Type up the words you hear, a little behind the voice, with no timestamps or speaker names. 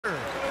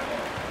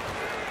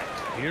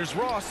Here's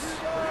Ross.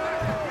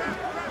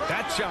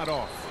 That shot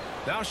off.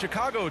 Now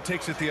Chicago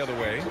takes it the other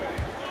way.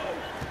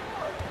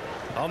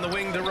 On the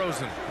wing,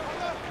 DeRozan.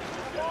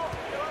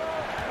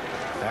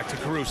 Back to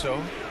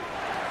Caruso.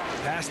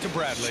 Pass to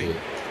Bradley.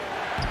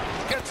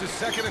 Gets his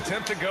second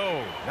attempt to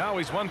go. Now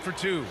he's 1 for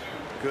 2.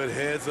 Good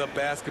heads-up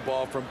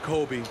basketball from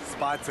Kobe.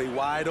 Spots a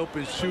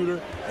wide-open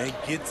shooter and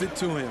gets it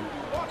to him.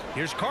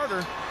 Here's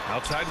Carter.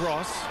 Outside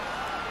Ross.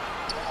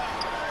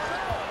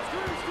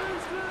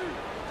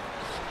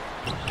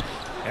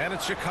 And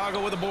it's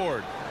Chicago with a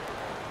board.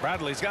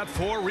 Bradley's got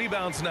 4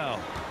 rebounds now.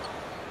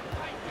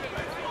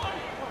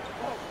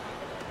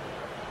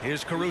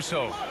 Here's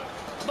Caruso.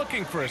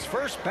 Looking for his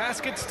first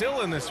basket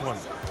still in this one.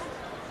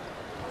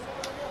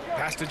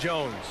 Pass to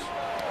Jones.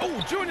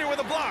 Oh, Junior with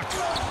a block.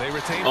 They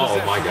retain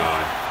possession. Oh, my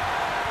God.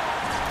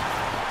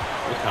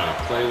 What kind of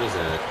play was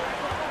that?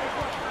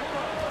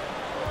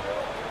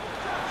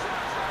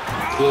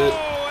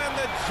 Good